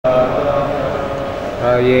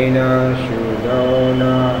Ayena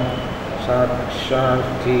Shudona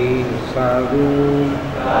Sakshati Sadhu.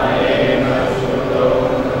 Ayena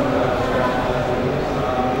Shudona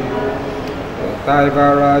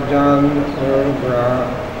Taivarajan Urgra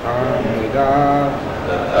Amida.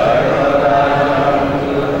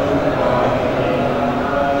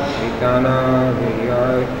 Vitana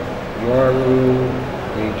Vijay Yoru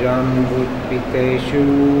Vijambutpiteshu.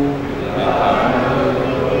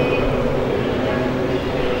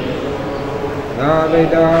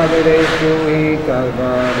 Navida Videshu Hi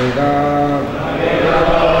Talvavida.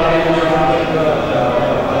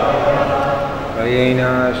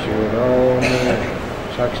 Ayena Shuromu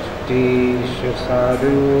Shakti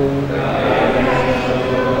Shasadu.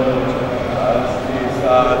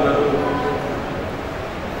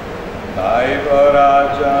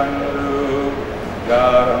 Daivarajanru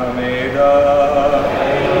Garameda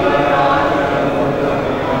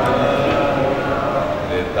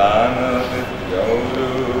Vidana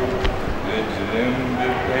Vidyoru Vijrim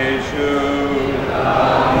Vipeshu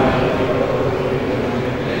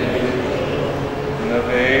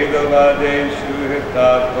Naveda Vadeshu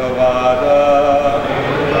Hitatvavada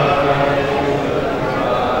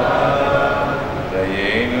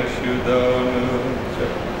Dayena Shudonu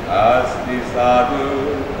Asti Sadhu.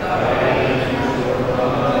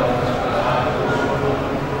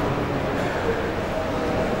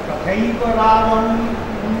 Daivarajan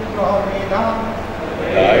Prabhu.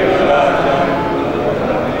 Daivarajan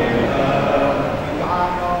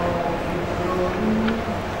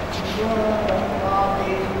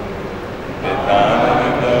Vidana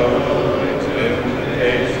Vidyoru Vijrim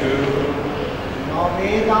Vipeshu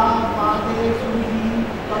Naveda Vadeshu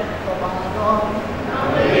Hitatvavada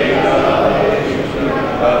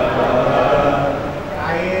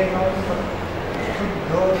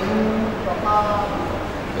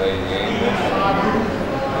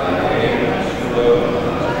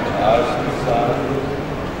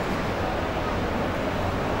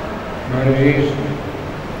Maharaji,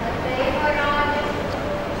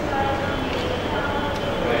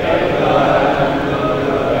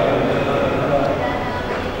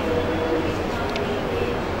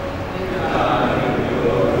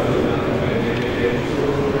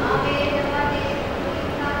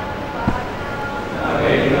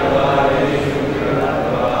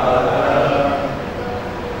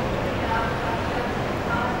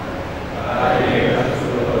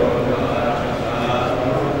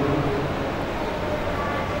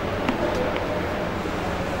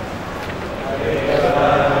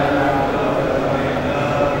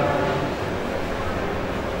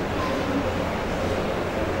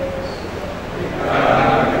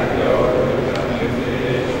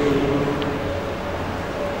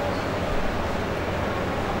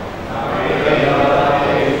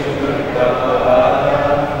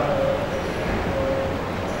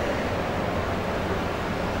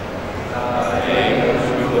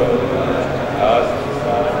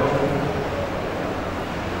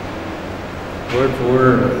 word for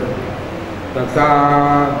word. Tata,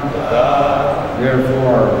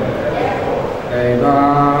 therefore. Eva,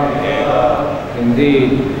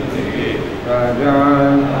 indeed.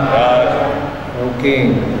 Rajan, O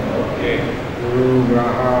King. Guru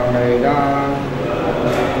Graha Meda.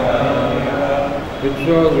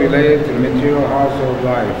 Rituals related to material household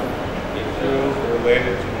life. Rituals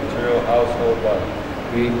related to material household life.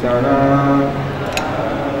 Vitana,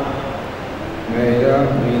 Veda,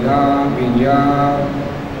 Vida, Vidya.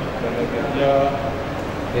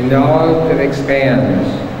 In knowledge that expands.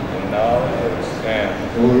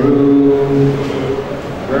 Guru,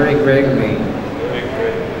 very greatly.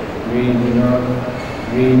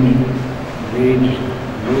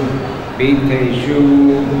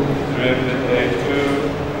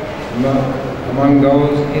 Among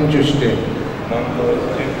those interested.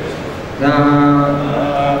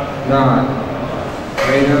 Not.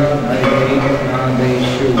 Veda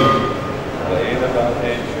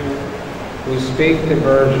who speak the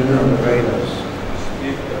version of the Vedas.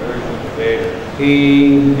 He,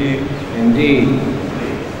 indeed,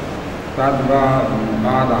 Tattva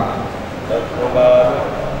Vada,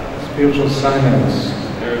 spiritual science,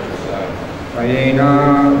 Ayena,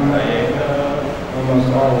 almost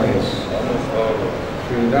always,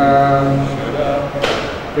 Shuddha,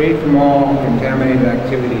 free from all contaminated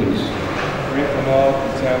activities,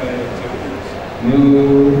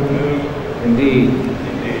 New, indeed,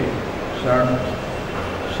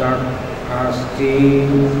 Asti,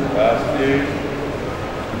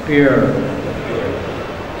 pure,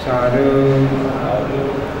 Sadhu,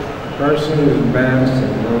 person who is advanced in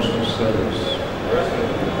devotional service.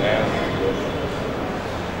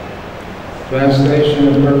 Translation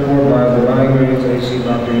and purport by Divine Grace A.C.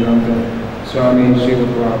 Bhaktivedanta Swami Srila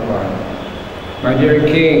Prabhupada. My dear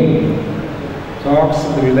King, talks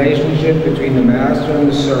of the relationship between the master and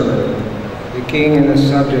the servant, the king and the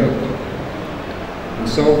subject, and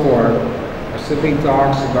so forth, are simply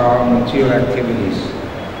talks about material activities.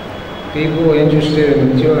 People interested in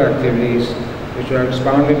material activities, which are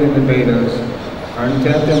expounded in the Vedas, are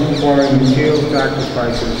intent on performing material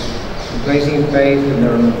sacrifices and placing faith in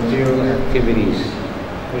their material activities.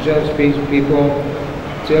 For such people,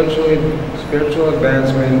 spiritual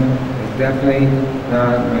advancement is definitely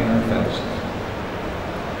not manifest.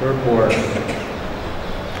 Purport.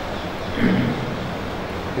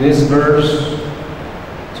 In this verse,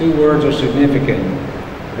 two words are significant: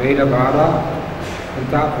 Vedavada and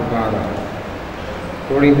Tatvavada.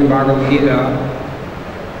 According to Bhagavad Gita,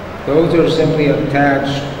 those who are simply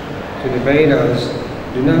attached to the Vedas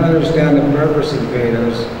do not understand the purpose of the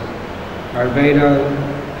Vedas. Our Veda,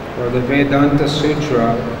 or the Vedanta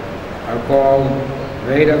Sutra, are called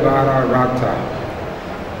Vedavada Rata.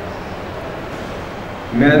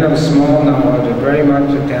 Men of small knowledge are very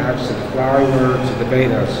much attached to the flowery words of the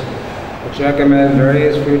Vedas, which recommend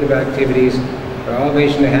various fruitive activities for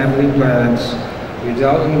elevation to heavenly planets,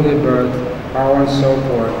 resulting in good birth, power, and so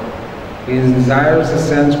forth. He desires the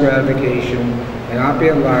sense gratification and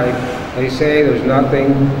opulent life. They say there's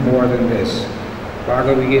nothing more than this.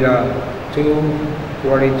 Bhagavad Gita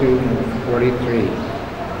 2:42 and 43.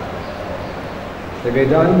 The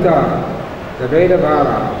Vedanta, the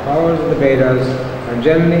Vedavada, followers of the Vedas, are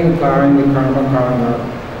generally implying the karma kanda,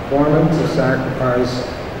 performance of sacrifice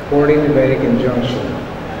according to Vedic injunction.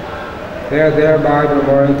 They are thereby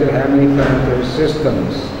promoting to heavenly planetary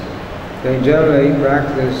systems. They generally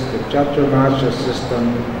practice the Chaturmasya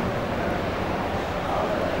system.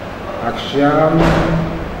 Akshyam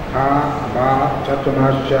ha va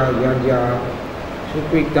Chaturmasya yajya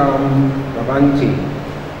sukritam bhavanti.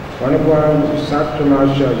 One of one's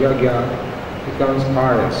Chaturmasya yajna becomes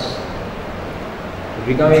pious.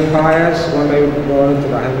 Becoming pious, one may be promoted to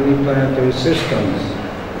the heavenly planetary systems.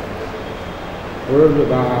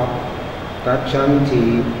 Urdhva,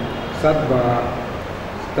 Gachanti, Sattva,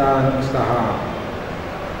 Staha.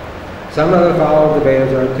 Some of the followers of the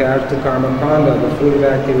Vedas are attached to karma kanda, the fruit of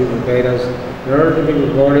activity of the Vedas, in order to be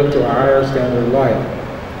rewarded to a higher standard of life.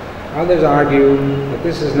 Others argue that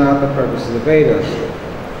this is not the purpose of the Vedas.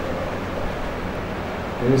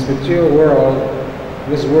 In this material world,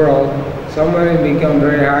 someone can become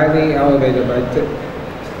very highly elevated by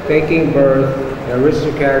taking birth in an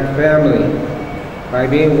aristocratic family, by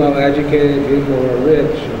being well educated, beautiful, or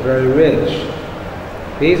rich, or very rich.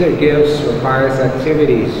 These are gifts for pious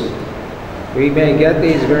activities. We may get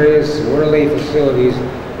these various worldly facilities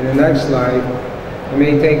in the next life and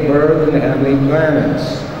may take birth in the heavenly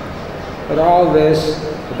planets. But all this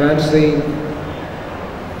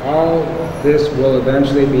will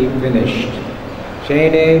eventually be finished.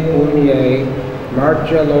 Shene punye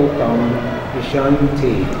marcha lokam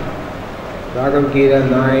vishanti. Bhagavad Gita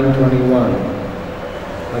 9:21.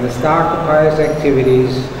 When the stock of pious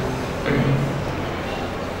activities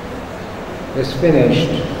is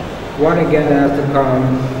finished, one again has to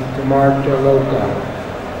come to marcha loka.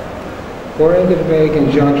 According to the Vedic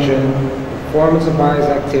injunction, the performance of pious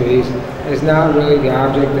activities is not really the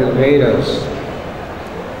object of the Vedas.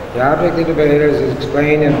 The object of the Vedas is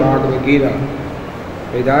explained in Bhagavad Gita.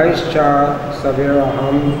 Vedaischa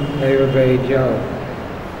saviraham eva vedyo.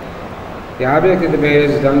 The object of the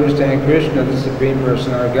Vedas is to understand Krishna, the Supreme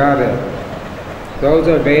Personality of Godhead. Those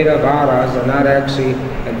who are Veda Vadas are not actually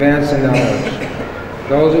advanced in knowledge.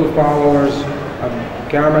 Those who are followers of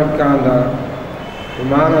karma kanda,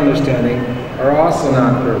 Brahman understanding, are also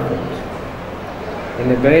not perfect. In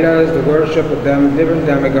the Vedas, the worship of different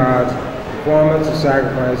demigods, performance of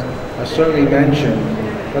sacrifice are certainly mentioned,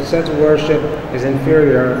 but such worship is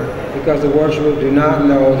inferior because the worshippers do not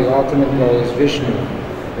know the ultimate goal is Vishnu.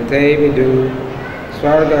 Te vidu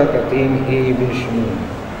svarga gatim hi Vishnu.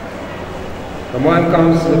 When one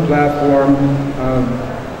comes to the platform of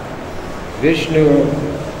Vishnu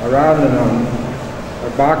Aradhanam or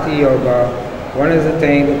Bhakti Yoga, one has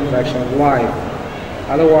attained the perfection of life.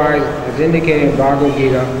 Otherwise, as indicated in Bhagavad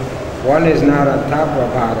Gita, one is not a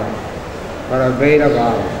Tatvavada, but a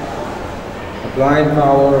Vedavada, a blind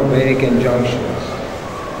follower of Vedic injunctions.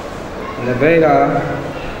 And the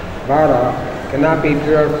Veda-Vada cannot be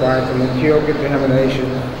purified from material contamination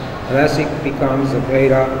unless he becomes a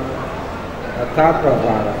Veda, a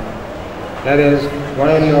Tatvavada. That is, one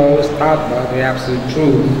who knows Tattva, the absolute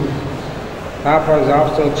truth. Tattva is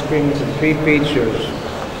also experienced in three features: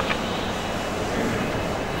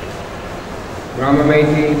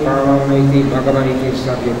 Brahmameti, Paramameti, Bhagavaniti,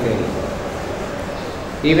 Savyate.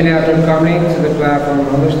 Even after coming to the platform of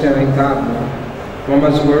understanding Tatma, one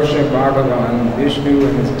must worship Bhagavan, Vishnu,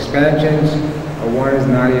 and his expansions, but one is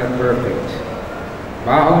not yet perfect.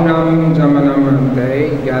 Bahunam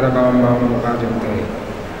Jamanamante, Gadabamam Bhajante.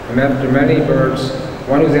 And after many births,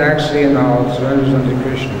 one who is actually in knowledge surrenders unto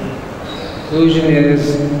Krishna. The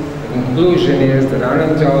conclusion is that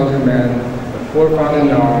unintelligent men with poor founded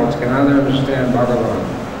knowledge cannot understand Bhagavan,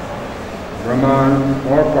 Brahman,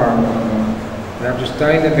 or Paramatma. And after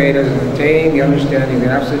studying the Vedas and attaining the understanding of the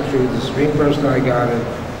absolute truth, the Supreme Personality of Godhead,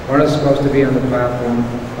 one is supposed to be on the platform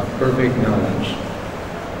of perfect knowledge.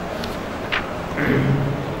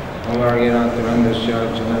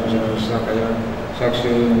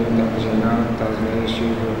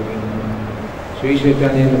 Sri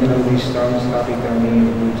Chaitanya Navadi Stam Stapitani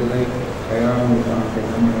Bhutale Kayam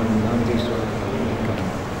Upakadam Nandi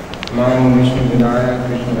Swakam Mam Vishnu Vinaya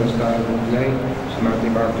Krishna Vastaya Bhutale Samarthi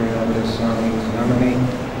Bhakti Nanda Swami Namani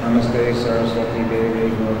Namaste Saraswati Devi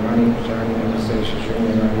Gurmani Pachani Namaste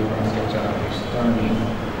Shishuni Nadi Bhaskachari Stani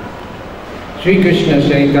Sri Krishna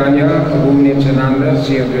Chaitanya Prabhu Nityananda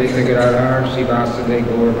Sri Advaita Gadadhar Sri Vasudeva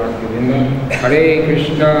Gaur Bhaktivinda Hare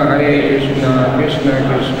Krishna Krishna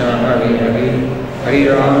Krishna Hare Hare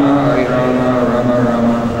Hare Rama Rama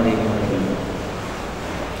Rama Hare Hare.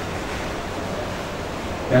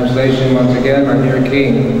 Translation once again. My dear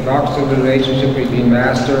King, talks of the relationship between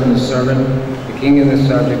master and the servant, the king and the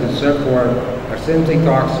subject, and so forth are simply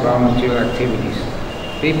talks about material activities.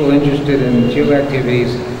 People interested in material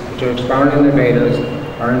activities which are expounded in the Vedas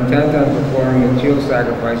are intent on performing material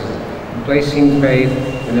sacrifices and placing faith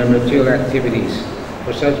in their material activities.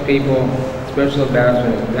 For such people, spiritual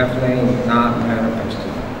advancement is definitely not manifested.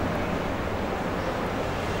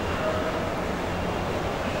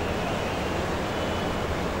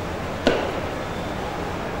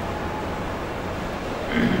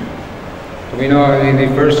 We know in the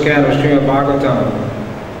first canto of Srimad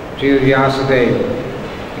Bhagavatam, Sri Vyasadeva,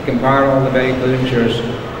 he compiled all the Vedic literatures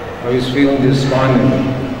where he was feeling despondent,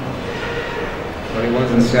 but he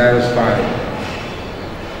wasn't satisfied.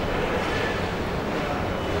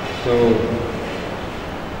 So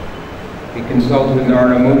he consulted with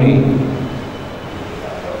Narada Muni,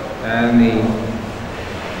 and the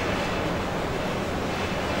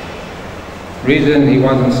reason he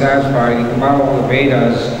wasn't satisfied, he compiled all the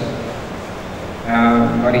Vedas,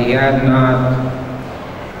 but he had not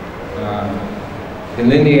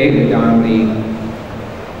delineated on the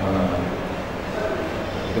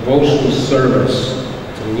devotional service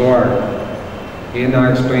to the Lord. He did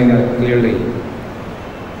not explain that clearly.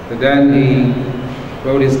 But then he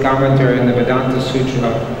wrote his commentary in the Vedanta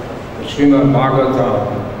Sutra, the Srimad Bhagavatam,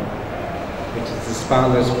 which is the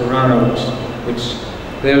spotless Purana, which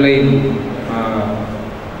clearly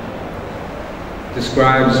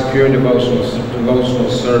describes pure devotional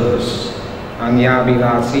service.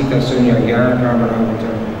 Anyabhila Sita Sunya Jnana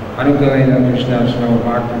Karmanavata Anukalena Krishna Sno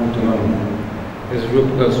Bhakti. This is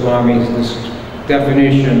Rupa Goswami's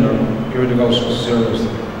definition of pure devotional service.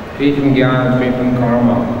 Free from jnana, free from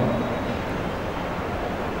karma.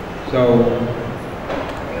 So,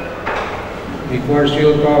 before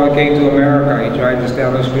Srila Prabhupada came to America, he tried to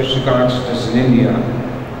establish Krishna consciousness in India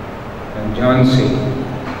and Jhansi.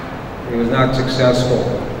 He was not successful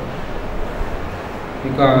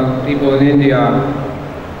because people in India,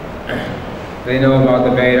 they know about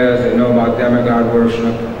the Vedas, they know about demigod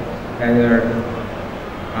worship, and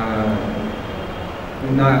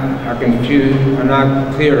are confused, are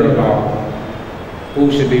not clear about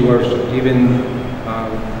who should be worshipped. Even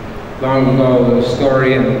long ago, the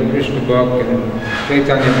story in the Krishna book and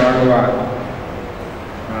Chaitanya Bhagavat,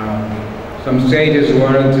 some sages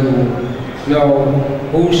wanted to know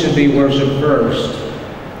who should be worshipped first,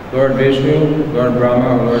 Lord Vishnu, Lord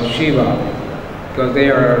Brahma, or Lord Shiva, because they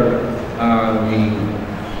are the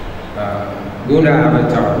Guna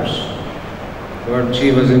avatars. Lord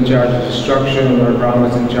Shiva is in charge of destruction, Lord Brahma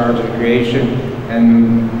is in charge of creation,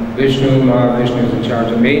 and Vishnu, Mahavishnu is in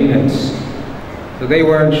charge of maintenance. So they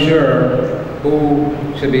weren't sure who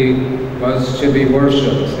should be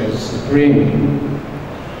worshipped as supreme.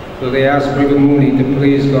 So they asked Brigamuni to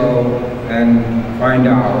please go and find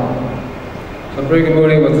out. So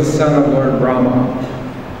Brigamuni was the son of Lord Brahma.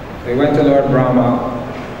 They went to Lord Brahma,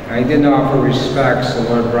 and he didn't offer respects to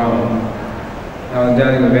Lord Brahma. Now and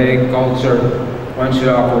then in the Vedic culture, one should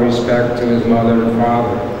offer respect to his mother and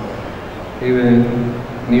father. Even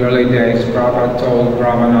in the early days, Prabhupada told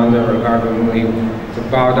Brahmananda or Garbhamuni to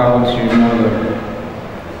bow down to your mother,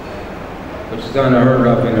 which is unheard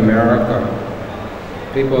of in America.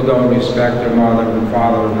 People don't respect their mother and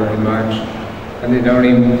father very much. and they don't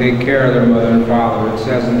even take care of their mother and father. It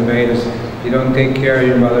says in the Vedas, if you don't take care of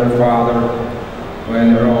your mother and father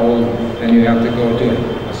when they're old, then you have to go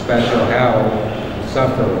to a special hell and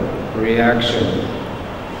suffer reaction.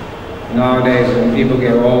 Nowadays, when people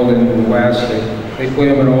get old in the West, they put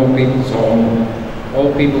them in old people's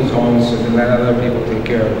homes so they let other people take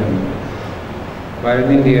care of them. But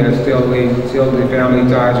in India, still the family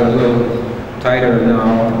ties are a little tighter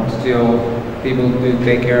now. Still, people do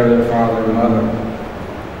take care of their father and mother.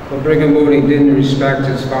 But Brigham Moody didn't respect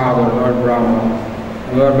his father, Lord Brahma.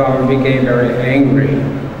 And Lord Brahma became very angry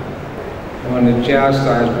and wanted to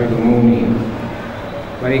chastise Brigham Moody.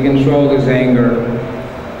 But he controlled his anger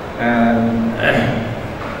and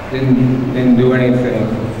didn't do anything.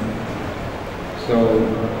 So,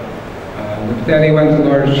 but then he went to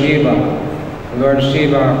Lord Shiva. Lord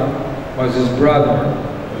Shiva was his brother.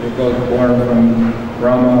 They were both born from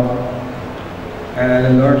Brahma.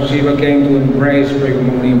 And Lord Shiva came to embrace Brigham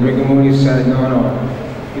Moody. Brigham Moody said, no,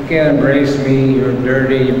 you can't embrace me, you're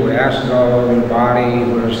dirty, you put ashes all over your body,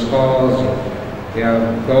 you wear skulls, you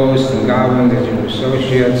have ghosts and goblins as your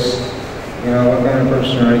associates. You know, what kind of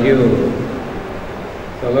person are you?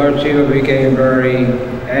 So Lord Shiva became very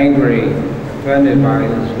angry, offended by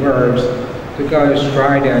his words, took out his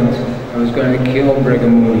trident and was going to kill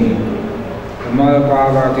Brigham Moody. The Mother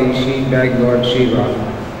Parvati, she begged Lord Shiva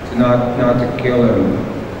to not to kill him.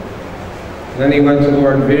 Then he went to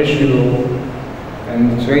Lord Vishnu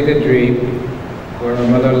and Svetadreep, where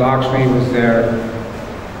Mother Lakshmi was there,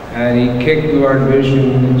 and he kicked Lord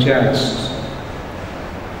Vishnu in the chest.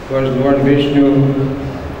 Of course, Lord Vishnu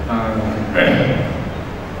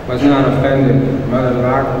was not offended. Mother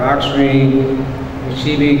Lakshmi,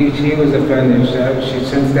 she was offended.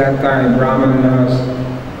 Since that time, Brahmanas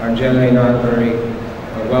are generally not very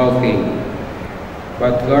wealthy.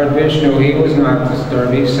 But Lord Vishnu, he was not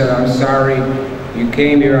disturbed. He said, I'm sorry, you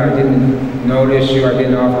came here, I didn't notice you, I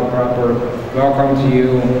didn't offer proper welcome to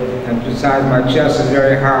you, and besides, my chest is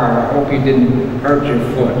very hard, I hope you didn't hurt your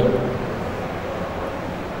foot.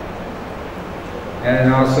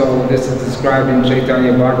 And also, this is described in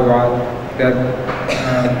Chaitanya Bhagavat, that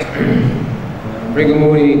Brigham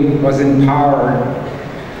Moody was empowered,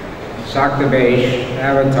 Shaktavesh,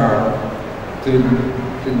 avatar, to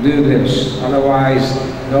do this. Otherwise,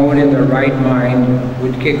 no one in their right mind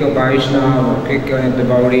would kick a Vaishnava or kick a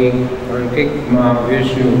devotee or kick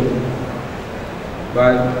Mahavishnu.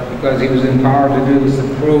 But because he was empowered to do this,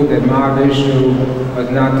 to prove that Mahavishnu was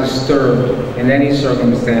not disturbed in any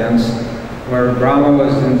circumstance, where Brahma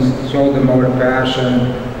showed the mode of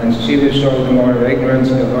passion and Shiva showed the mode of ignorance,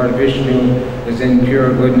 but Lord Vishnu is in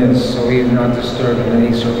pure goodness, so he is not disturbed in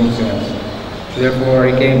any circumstance. Therefore,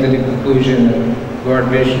 he came to the conclusion that Lord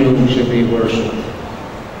Vishnu should be worshipped.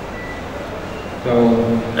 So,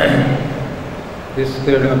 this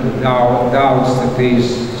cleared up the doubts that these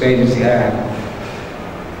sages had.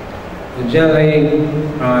 But generally,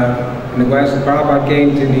 in the West, Prabhupada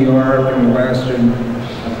came to New York in the West and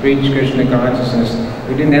preached Krishna consciousness.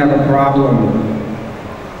 We didn't have a problem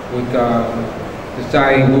with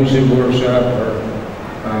deciding who should worship, or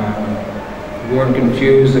we weren't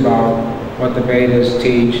confused about what the Vedas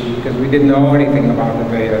teach, because we didn't know anything about the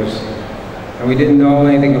Vedas, and we didn't know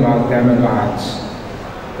anything about demigods.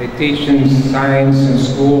 They teach in science and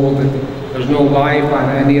school that there's no life on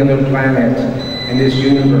any other planet in this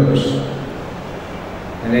universe.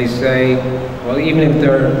 And they say, well, even if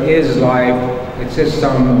there is life, it's just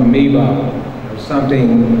some amoeba or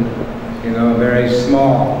something, very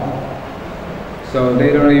small. So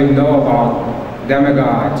they don't even know about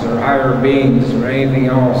demigods or higher beings or anything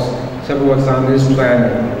else except for what's on this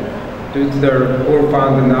planet, due to their poor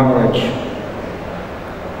found knowledge.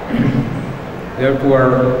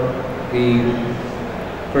 Therefore, the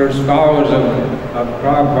first followers of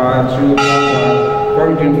Prabhupada, Srila Prabhupada,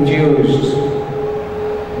 were confused,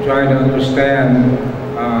 trying to understand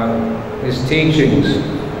his teachings.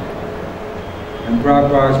 And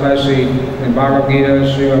Prabhupada, especially in Bhagavad Gita,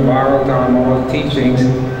 Srimad Bhagavatam, all the teachings,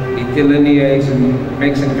 he delineates and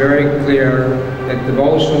makes it very clear that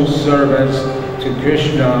devotional service to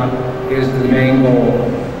Krishna is the main goal.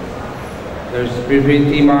 There's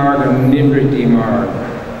Vivritti Marg and Nivritti Marg.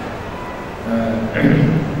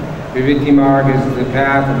 Vivritti Marg is the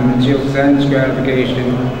path of material sense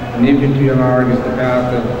gratification, and Nivritti Marg is the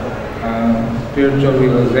path of spiritual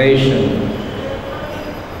realization.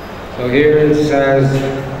 So here it says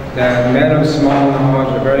that men of small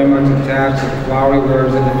knowledge are very much attached to the flowery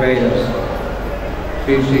words of the Vedas.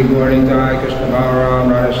 Shri Shri Gauranitai Krishna Balaram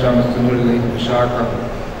Radha Sundari Vishaka.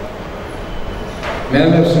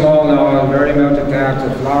 Men of small knowledge are very much attached to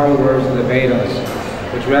the flowery words of the Vedas.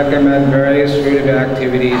 which recommend various fruitive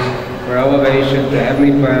activities for elevation to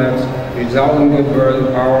heavenly planets, result in good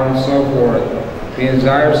birth, power, and so forth. Being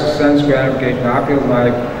desirous of sense gratification, opulent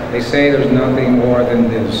life, they say there's nothing more than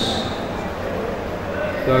this.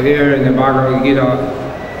 So here in the Bhagavad Gita,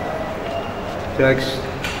 text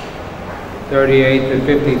 38 to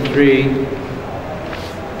 53,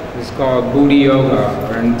 it's called Buddhi Yoga,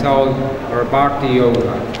 or Bhakti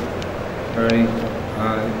Yoga,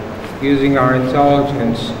 using our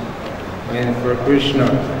intelligence and for Krishna.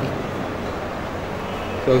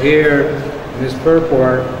 So here, in this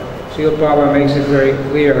purport, Srila Prabhupada makes it very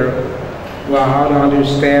clear how to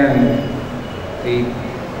understand the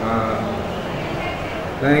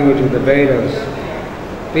language of the Vedas.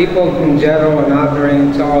 People in general are not very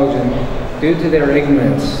intelligent due to their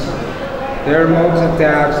ignorance. Their modes of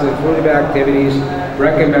attacks to the fruitive activities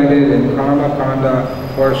recommended in Karma Kanda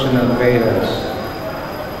portion of the Vedas.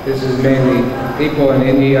 This is mainly people in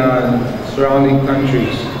India and surrounding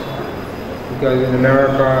countries, because in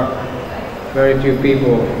America, very few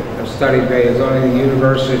people have studied Vedas, only the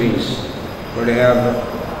universities where they have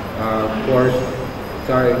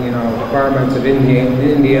departments of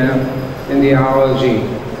Indiology,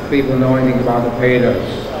 people know anything about the Vedas.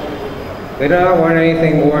 They do not want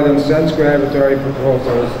anything more than sense gratifying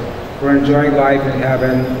proposals for enjoying life in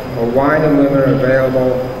heaven, where wine and women are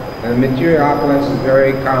available, and material opulence is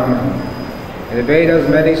very common. In the Vedas,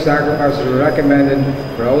 many sacrifices are recommended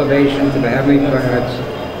for elevation to the heavenly planets,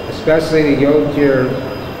 especially the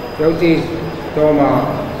Yoti-Toma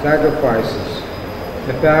sacrifices.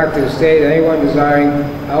 In fact, it is stated that anyone desiring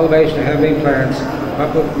elevation to heavenly planets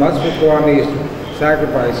must perform these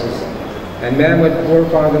sacrifices, and men with poor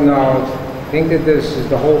founded knowledge think that this is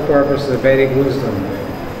the whole purpose of the Vedic wisdom.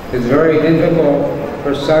 It is very difficult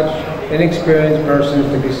for such inexperienced persons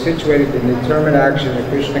to be situated in determined action of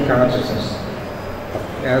Krishna consciousness.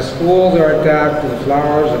 As fools are attacked with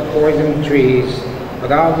flowers of poison trees,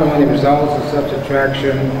 without knowing the results of such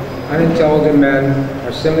attraction, unintelligent men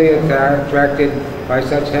are similarly attracted by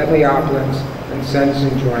such heavenly opulence and sense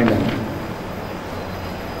enjoyment.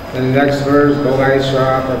 In the next verse,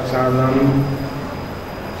 Bhogaisra Patsanam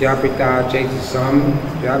Japita Chetasam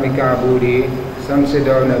Jamika Buddhi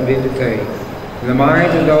Samsido Navidate. In the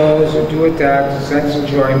minds of those who do attack sense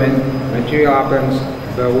enjoyment, material opulence,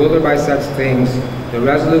 bewildered by such things, the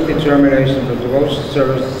resolute determination for devotional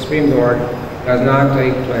service to the Supreme Lord does not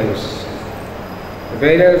take place. The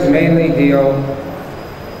Vedas mainly deal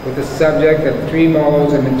with the subject of three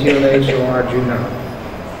modes of material nature, or Arjuna.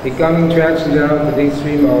 Becoming transcendental to these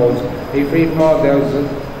three modes, be free from all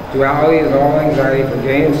duality and all anxiety for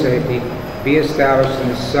gain and safety, be established in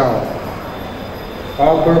the self.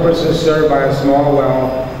 All purposes served by a small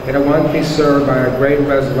well can at once be served by a great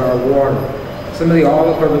reservoir of water. Similarly, all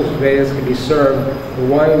the purposes of Vedas can be served for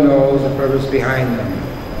one who knows the purpose behind them.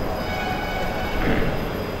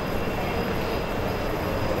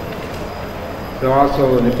 So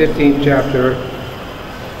also in the 15th chapter,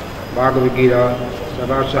 Bhagavad Gita,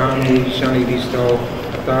 Savashami Shani Visto,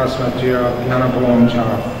 Tasmatira Yanapalom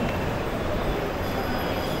Cha.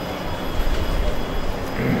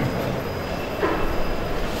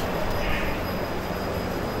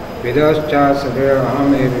 Vedas cha savira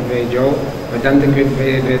aham eva vejo, vedantakrit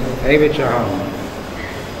vedavid evachaham.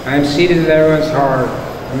 I am seated in everyone's heart.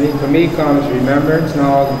 For me comes remembrance,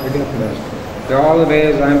 knowledge, and forgetfulness. To all the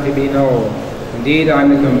Vedas I am to be known. Indeed, I am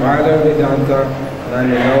the compiler of Vedanta, and I am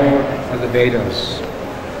the knower of the Vedas.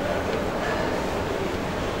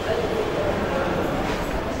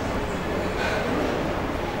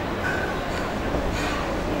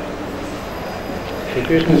 So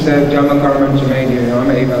Krishna said, Jama karma chamayya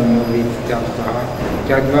yama eva mudvita jataha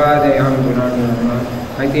jadva deham gunarnama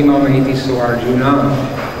aiti mama iti so Arjuna.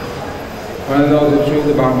 One who knows the truth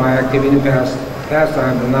about my activity in the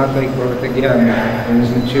pastime will not take birth again in this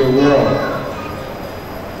material world.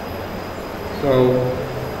 So,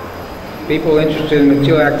 people interested in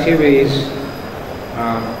material activities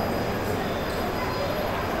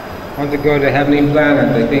want to go to the heavenly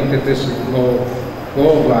planet. They think that this is the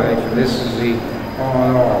goal of life, and this is the all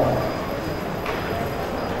in all.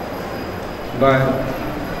 But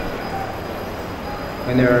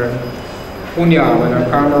when their punya, when their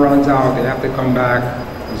karma runs out, they have to come back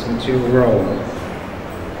to this material world.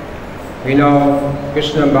 We know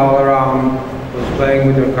Krishna and Balaram was playing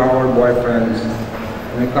with their coward boyfriends,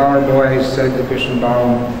 and the coward boys said to Krishna and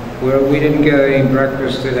Balaram, we didn't get any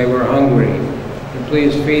breakfast today, we're hungry, and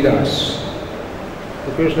please feed us.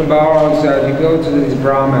 So Krishna and Balaram said, you go to these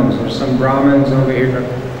Brahmins, there's some Brahmins over here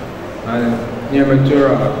near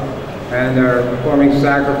Mathura, and they're performing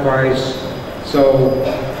sacrifice, so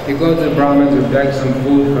you go to the Brahmins and beg some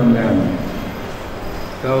food from them,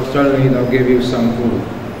 they'll give you some food.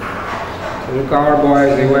 So the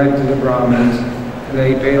cowboys, they went to the Brahmins, and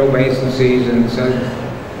they paid obeisances and said,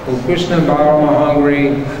 "Oh, Krishna and Balaram are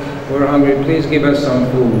hungry, we're hungry, please give us some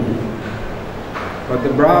food." But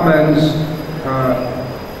the Brahmins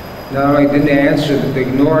not only didn't answer, but they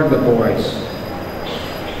ignored the boys.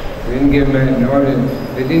 They didn't give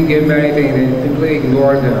them anything, they simply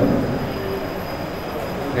ignored them.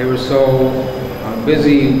 They were so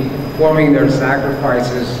busy performing their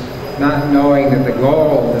sacrifices, not knowing that the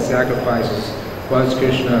goal of the sacrifices was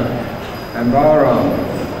Krishna and Balaram.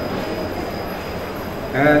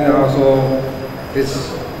 And also,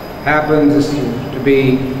 this happens to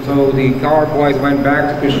be, so the cowboys went back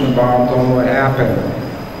to Krishna and Balaram, told them what happened.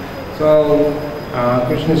 So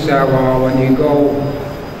Krishna said, well, when you go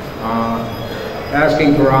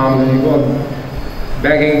asking for alms, and you go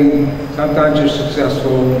begging, sometimes you're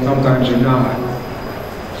successful, sometimes you're not.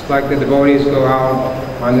 It's like the devotees go out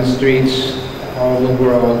on the streets all over the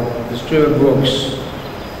world, distribute books,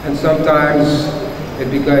 and sometimes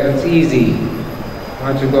it's easy.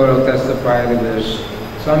 Once you go to testify to this,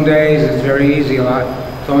 some days it's very easy.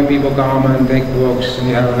 So many people come and take books, and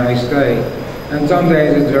you have a nice day. And some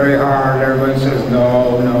days it's very hard. Everyone says,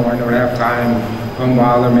 no, I don't have time. Don't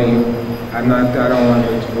bother me. I don't want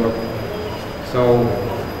this book. So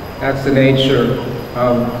that's the nature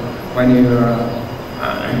of when you're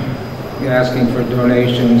asking for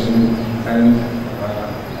donations and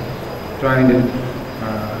trying to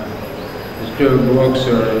distribute books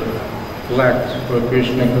or collect for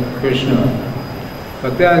Krishna.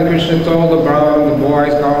 But then Krishna told the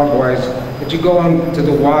cowboys, that you go to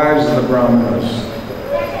the wives of the Brahmanas.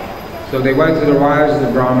 So they went to the wives of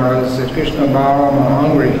the Brahmanas and said, Krishna and Balaram are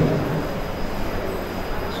hungry.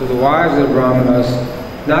 So the wives of the Brahmanas,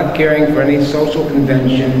 not caring for any social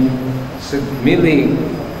convention, immediately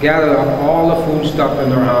gathered up all the food stuff in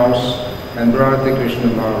their house and brought it to Krishna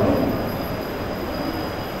and Balaram.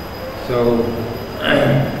 So,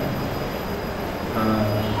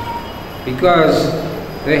 because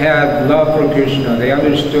they had love for Krishna, they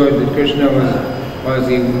understood that Krishna was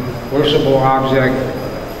the worshipable object,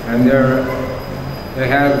 and they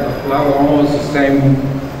had love, almost the same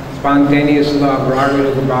spontaneous love,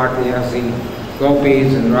 Raghuruga Bhakti as the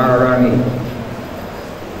gopis and Radharani.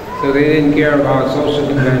 So they didn't care about social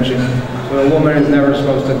convention. So a woman is never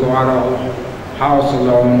supposed to go out of the house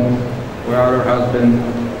alone without her husband.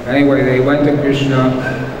 Anyway, they went to Krishna,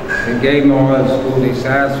 they gave him all his food, they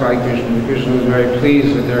satisfied Krishna. Krishna was very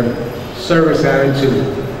pleased with their service attitude.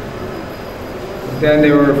 But then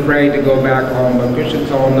they were afraid to go back home, but Krishna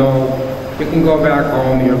told them, no, you can go back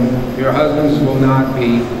home, your husbands will not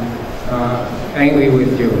be angry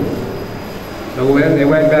with you. So when they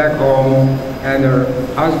went back home, and their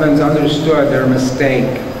husbands understood their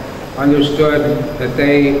mistake, understood that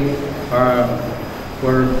they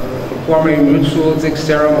were performing ritualistic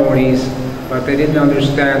ceremonies, but they didn't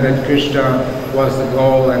understand that Krishna was the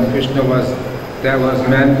goal and Krishna was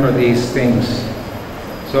meant for these things.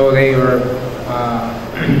 So they were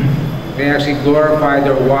they actually glorified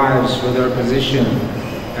their wives for their position,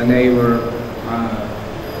 and they were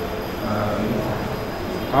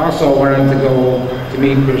also wanted to go to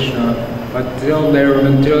meet Krishna, but still they were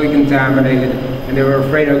materially contaminated, and they were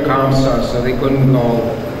afraid of Kamsa, so they couldn't go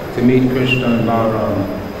to meet Krishna and Balaram.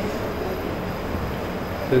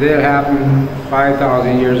 So that happened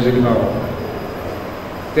 5,000 years ago.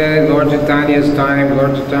 Then in Lord Chaitanya's time,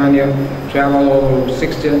 Lord Chaitanya traveled over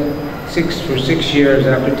 6 years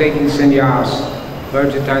after taking sannyas.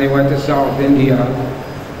 Lord Chaitanya went to South India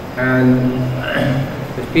and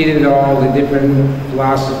defeated all the different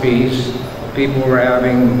philosophies people were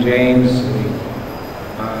having, James,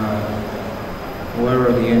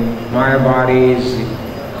 whatever, the Mayavadis,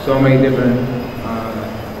 so many different,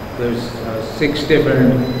 there's 6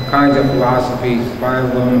 different kinds of philosophies. 5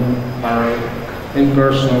 of them are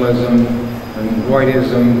impersonalism and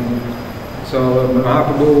voidism. So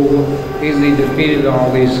Mahaprabhu easily defeated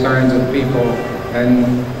all these kinds of people and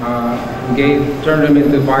turned them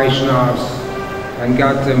into Vaishnavas and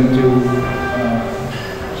got them to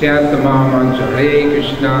chant the Maha Mantra, Hare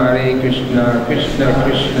Krishna, Krishna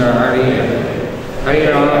Krishna, Hare Hare,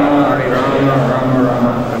 Hare Rama, Rama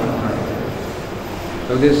Rama, Hare Hare.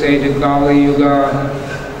 So this age of Kali Yuga,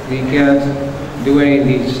 we can't do any of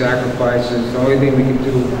these sacrifices. The only thing we can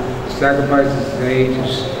do to sacrifice this age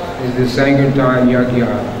is the Sankirtan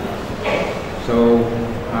Yajna. So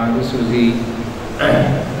this was the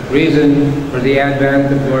reason for the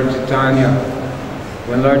advent of Lord Chaitanya.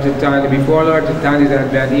 When Lord Chaitanya, before Lord Chaitanya's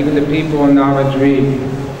advent, even the people in Navadvip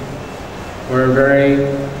were very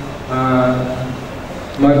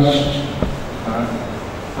much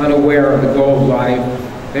unaware of the goal of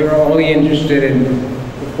life. They were only interested in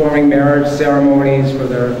performing marriage ceremonies for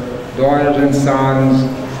their daughters and sons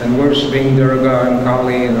and worshiping Durga and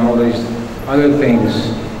Kali and all these other things.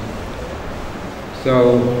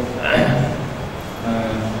 So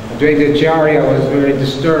Advaitacharya was very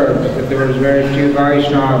disturbed that there was very few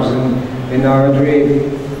Vaishnavas in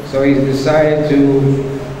Navadvip. So he decided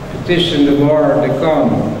to petition the Lord to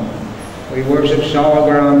come. We worshipped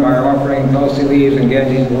Shalagram by offering tulsi leaves and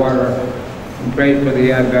Ganges water and prayed for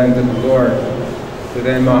the advent of the Lord. So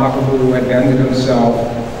then Mahaprabhu advented himself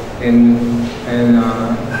in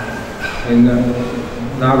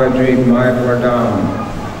Navadvip, Mayapur Dham.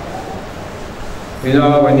 You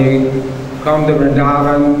know, when you come to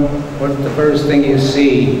Vrindavan, what's the first thing you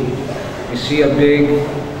see? You see a big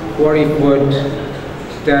 40-foot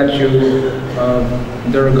statue of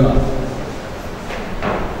Durga.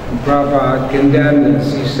 And Prabhupada condemned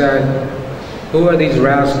this. He said, who are these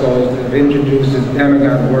rascals that have introduced this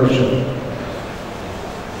demigod worship?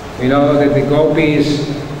 You know that the gopis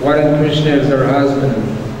wanted Krishna as their husband.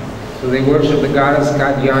 So they worship the goddess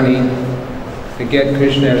Katyani to get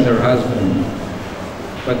Krishna as their husband.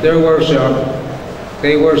 But their worship,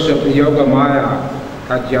 they worship the Yoga Maya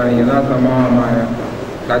Katyani, not the Mahamaya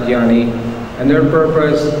Katyani. And their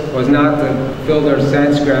purpose was not to fill their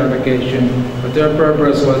sense gratification, but their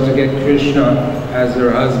purpose was to get Krishna as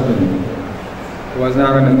their husband. It was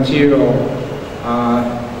not a material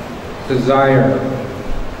desire.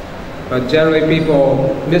 But generally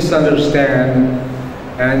people misunderstand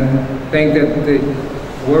and think that they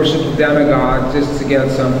worship the demigod just to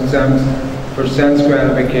get some sense for sense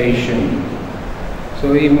gratification.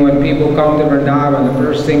 So even when people come to Vrindavan, the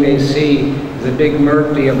first thing they see is a big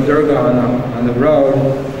murti of Durga on the road,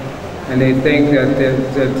 and they think that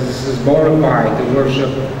this is bona fide to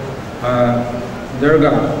worship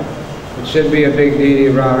Durga. It should be a big deity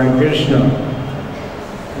of Radha and Krishna,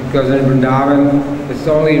 because in Vrindavan it's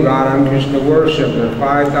only Radha and Krishna worship. There are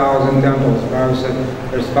 5,000 temples. Prabhupada said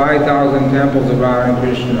there's 5,000 temples of Radha and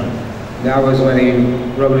Krishna. That was when he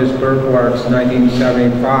wrote his purports in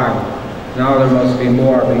 1975. Now there must be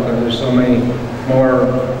more because there's so many more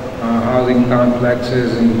housing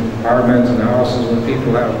complexes and apartments and houses where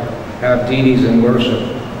people have deities and worship.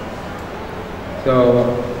 So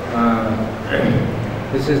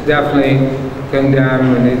this is definitely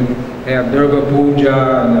condemned when they have Durga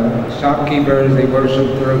Puja and the shopkeepers, they worship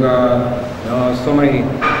Durga. You know, so many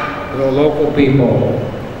local people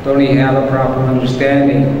don't even have a proper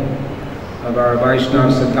understanding of our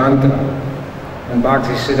Vaishnava Siddhanta. And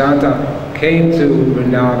Bhakti Siddhanta came to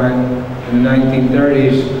Vrindavan in the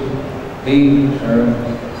 1930s. He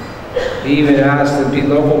even asked the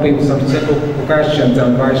local people some simple questions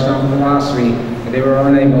on Vaishnava philosophy, and they were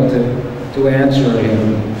unable to answer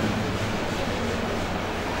him.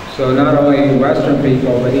 So not only Western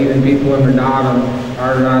people, but even people in Vrindavan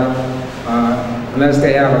are not, unless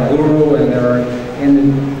they have a guru and they're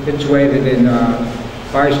situated in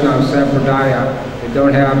Vaishnava Sampradaya, they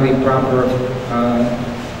don't have the proper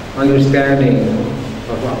understanding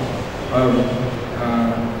of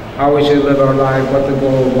how we should live our life, what the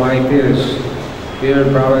goal of life is. Here,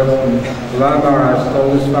 Prabhupada Maharaj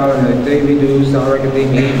told his father that Devi Du Sarakati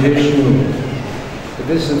Vishnu. But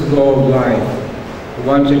this is the goal of life.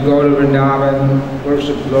 One should go to Vrindavan,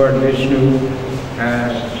 worship Lord Vishnu,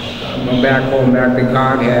 and go back home, back to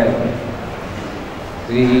Godhead.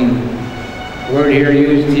 The word here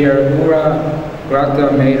used here, Pura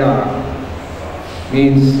Grata Meda,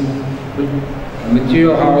 means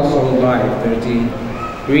material household life. There's the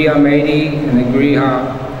Griha Medi and the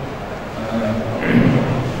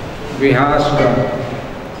Grihastra.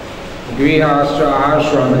 The Grihastra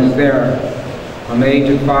ashram is there. From the age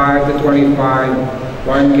of 5 to 25,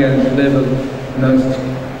 one can live in the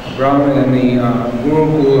Brahman and the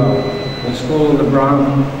Gurukula, the school of the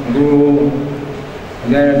Brahman Guru. And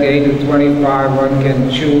then at the age of 25, one can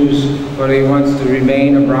choose whether he wants to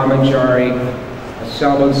remain a brahmachari, a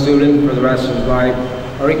celibate student for the rest of his life,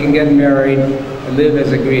 or he can get married and live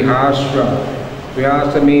as a grihastra.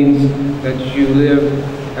 Grihastra means that you live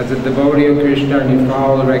as a devotee of Krishna and you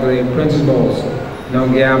follow the regulated principles. No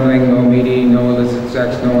gambling, no meeting, no illicit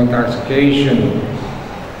sex, no intoxication.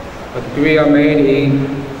 But Griha Medi,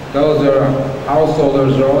 those are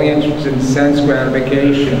householders who are only interested in sense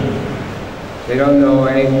gratification. They don't know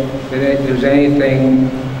that there's anything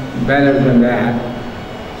better than that.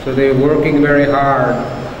 So they're working very hard.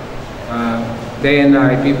 Day and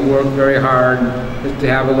night, people work very hard just to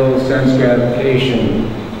have a little sense gratification,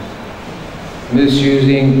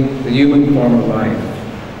 misusing the human form of life.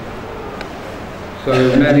 So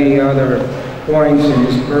there's many other points in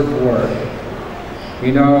this purport.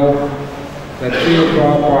 We know that Srila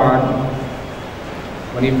Prabhupada,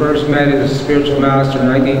 when he first met his spiritual master in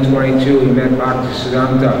 1922, he met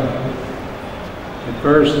Bhaktisiddhanta. At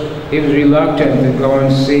first, he was reluctant to go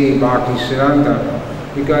and see Bhaktisiddhanta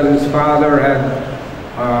because his father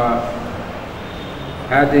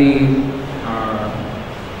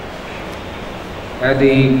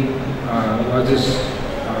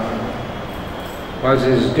was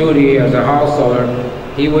his duty as a householder.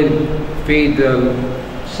 He would feed the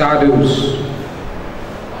sadhus,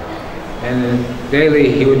 and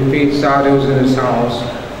daily he would feed sadhus in his house.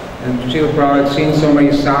 And Srila Prabhupada had seen so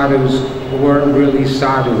many sadhus who weren't really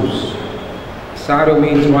sadhus. Sadhu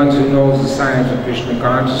means one who knows the science of Krishna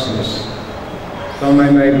consciousness.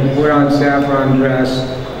 Someone may put on saffron dress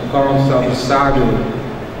and call himself a sadhu,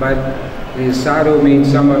 but the sadhu means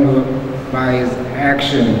someone who, by his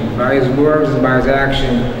action, by his words and by his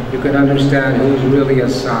action, you can understand who's really a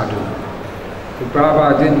sadhu. So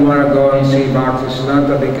Prabhupada didn't want to go and see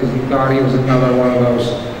Bhaktisiddhanta because he thought he was another one of those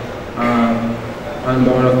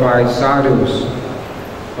unbona fide sadhus.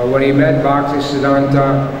 But when he met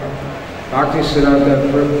Bhaktisiddhanta,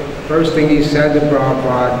 first thing he said to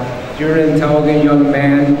Prabhupada, "You're an intelligent young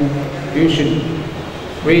man, you should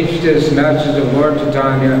preach this message of Lord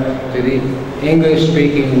Chaitanya to the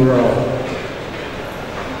English-speaking world."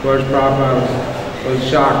 Of course, Prabhupada was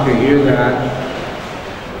shocked to hear that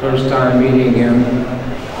first time meeting him,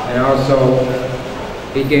 and also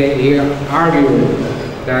he argued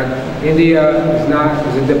that India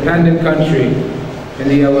is a dependent country.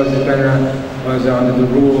 India was under the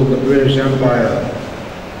rule of the British Empire.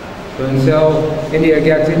 So until India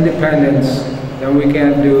gets independence, then we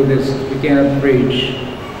can't do this, we can't preach.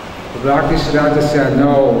 But Bhaktisiddhanta said,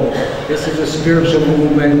 no, this is a spiritual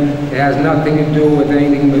movement, it has nothing to do with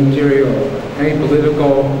anything material, any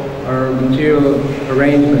political or material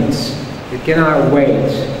arrangements. It cannot wait.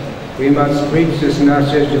 We must preach this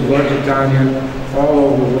message of Lord Chaitanya all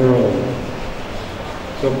over the world.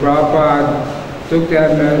 So Prabhupada took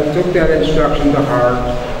that instruction to heart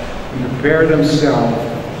and prepared himself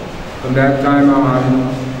from that time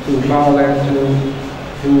on to follow that,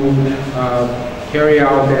 to carry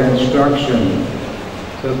out that instruction.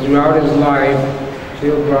 So throughout his life,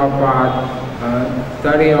 Srila Prabhupada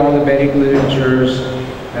studied all the Vedic literatures,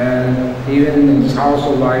 and even in his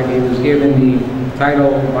household life he was given the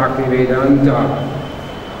title Bhaktivedanta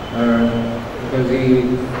because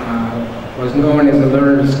he was known as a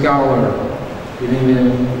learned scholar, even in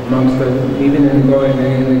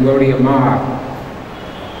the Gaudiya Math.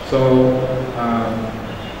 So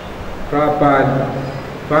Prabhupada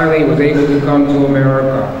finally was able to come to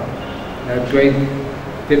America at great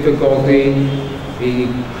difficulty. He,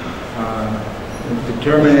 with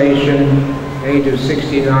determination, age of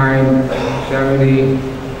 69, 70,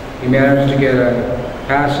 he managed to get a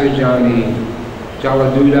passage on the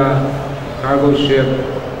Jaladuta cargo ship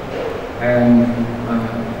and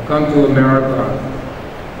come to America.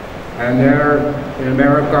 And there in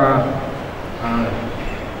America,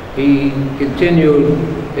 he continued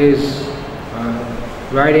his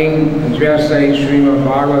writing and translating Srimad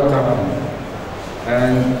Bhagavatam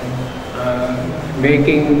and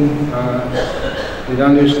making it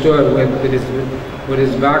understood with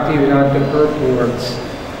his Bhaktivedanta purports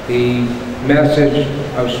the message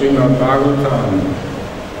of Srimad Bhagavatam.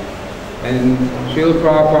 And Srila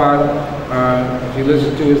Prabhupada, if you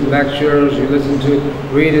listen to his lectures,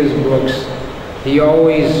 read his books, he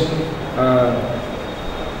always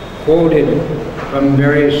quoted from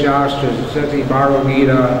various shastras, such as Bhagavad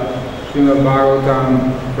Gita, Srimad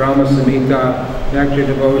Bhagavatam, Brahma Samhita, Nectar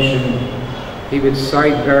Devotion. He would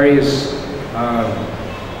cite various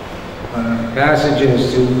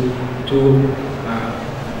passages to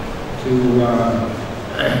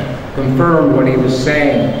confirm what he was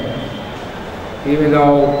saying. Even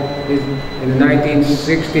though in the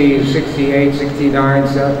 1960s, 68, 69,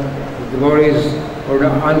 the devotees were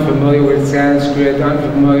unfamiliar with Sanskrit,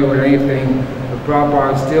 unfamiliar with anything, but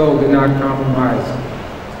Prabhupada still did not compromise.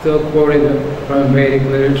 Still quoted from Vedic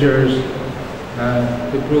literatures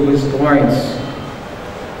to prove his points.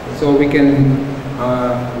 And so we can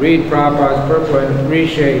read Prabhupada's purport and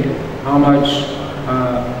appreciate how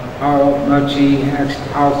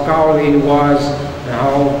scholarly he was, and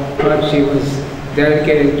how much he was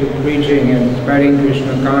dedicated to preaching and spreading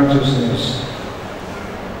Krishna consciousness.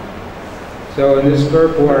 So in this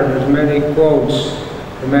purport, there's many quotes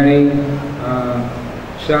from many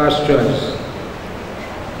shastras,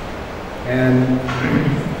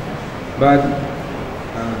 but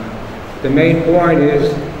the main point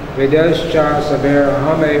is Vedascha Saver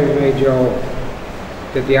Ahame Vejo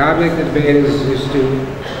that the object of the Vedas is to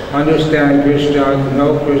understand Krishna, to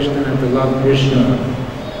know Krishna, and to love Krishna.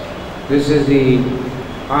 This is the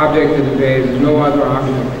object of the Vedas. There's no other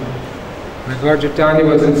object. When Lord Chaitanya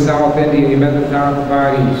was in South India, he met the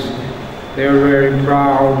Thakurvaris. They were very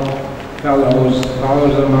proud fellows,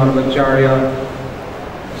 followers of Madhvacharya.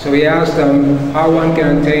 So he asked them how one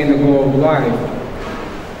can attain the goal of life.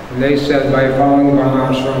 And they said, by following the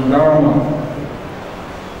Varnashram Dharma.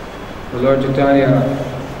 The Lord Chaitanya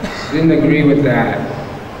didn't agree with that.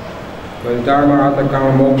 But Dharma, Artha,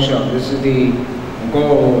 Kama, Moksha, this is the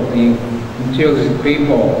goal of the materialistic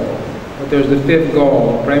people. But there's the fifth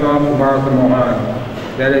goal, Prema Pumartha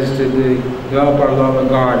Mohan. That is to develop our love of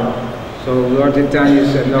God. So Lord Chaitanya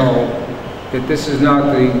said, no, that this is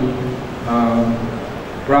not the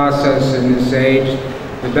process in this age.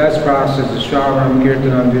 The best process is Shravanam,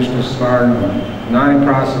 Kirtanam, Vishnu Smaranam. 9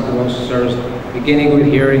 processes of devotional service, beginning with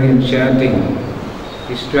hearing and chanting.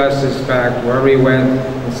 He stressed this fact wherever he went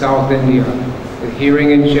in South India, with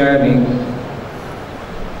hearing and chanting,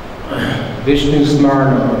 Vishnu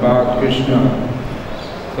Smaranam, about Krishna.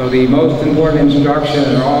 So the most important instruction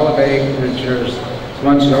in all of Vedic literatures is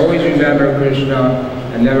one should always remember Krishna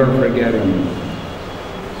and never forget him.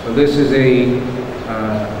 So this is a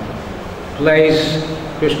place,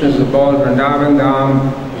 Krishna's abode, Vrindavan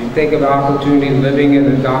Dham. You take an opportunity living in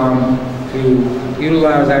the Dham to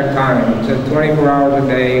utilize that time. It's at 24 hours a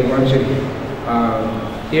day. One should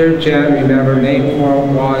hear, chant, remember, name,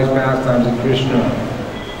 form, qualities, pastimes of Krishna.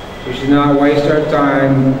 We should not waste our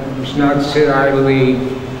time. We should not sit idly,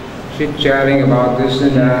 chit-chatting about this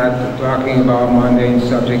and that, talking about mundane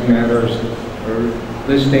subject matters, or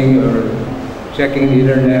listening or checking the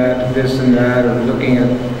internet, this and that, or looking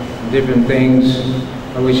at different things.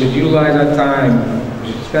 But we should utilize our time.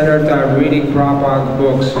 We should spend our time reading Prabhupada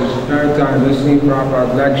books. We should spend our time listening to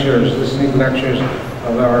Prabhupada lectures, listening to lectures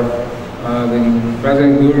of our the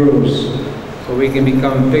present gurus, so we can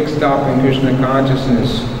become fixed up in Krishna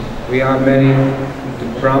consciousness. We have many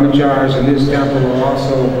brahmacharis in this temple who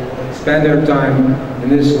also spend their time in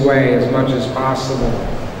this way as much as possible.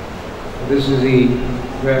 This is the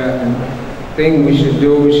thing we should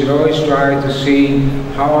do. We should always try to see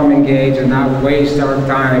how I'm engaged and not waste our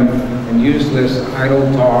time in useless, idle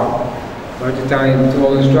talk. Lord Chaitanya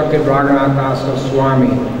instructed Raghunath Das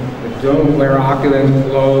Goswami that don't wear opulent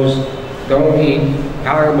clothes, don't eat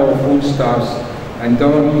palatable foodstuffs, and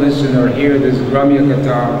don't listen or hear this Ramya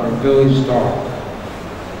Katha or village talk.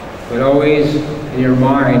 But always in your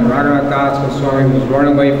mind, Raghunath Das Goswami was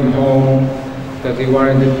running away from home because he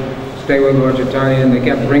wanted to stay with Lord Chaitanya, and they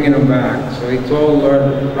kept bringing him back. So he told Lord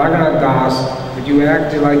Raghunath Das that you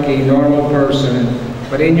act like a normal person,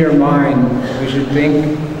 but in your mind you should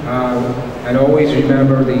think and always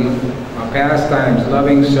remember the pastimes,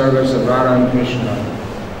 loving service of Radha and Krishna.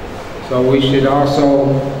 So we should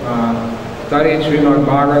also study Srimad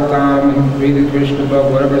Bhagavatam, read the Krishna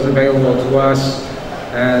book, whatever is available to us,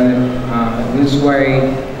 and in this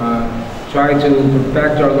way try to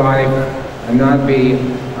perfect our life and not be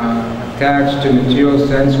attached to material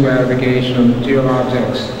sense gratification of material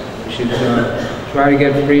objects. We should try to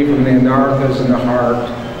get free from the anarthas in the heart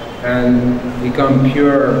and become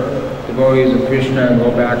pure devotees of Krishna and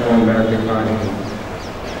go back home, back to Kali.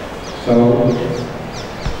 So,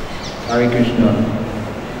 Hare Krishna.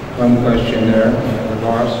 One question there, the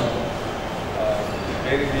boss.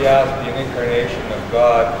 Maybe Vyas, the incarnation of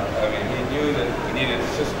God, I mean, he knew that he needed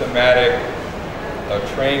systematic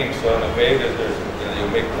training. So in the Vedas, you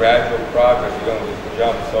make gradual progress. You don't just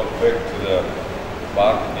jump so quick to the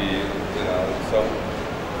bhakti, So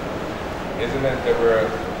isn't it that we're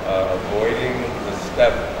avoiding the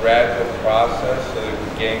step gradual process so that we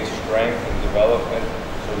gain strength and development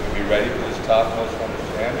so we can be ready for this topmost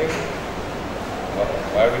understanding?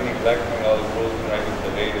 Why are we neglecting all the rules and regulations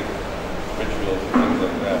of Vedic rituals and things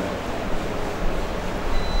like that?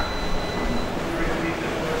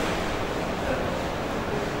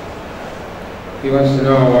 He wants to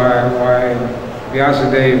know why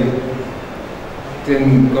Vyasadeva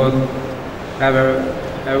didn't have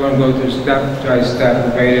everyone go through step by step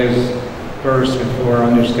the Vedas first before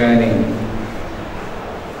understanding.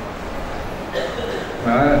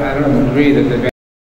 Well, I don't agree that the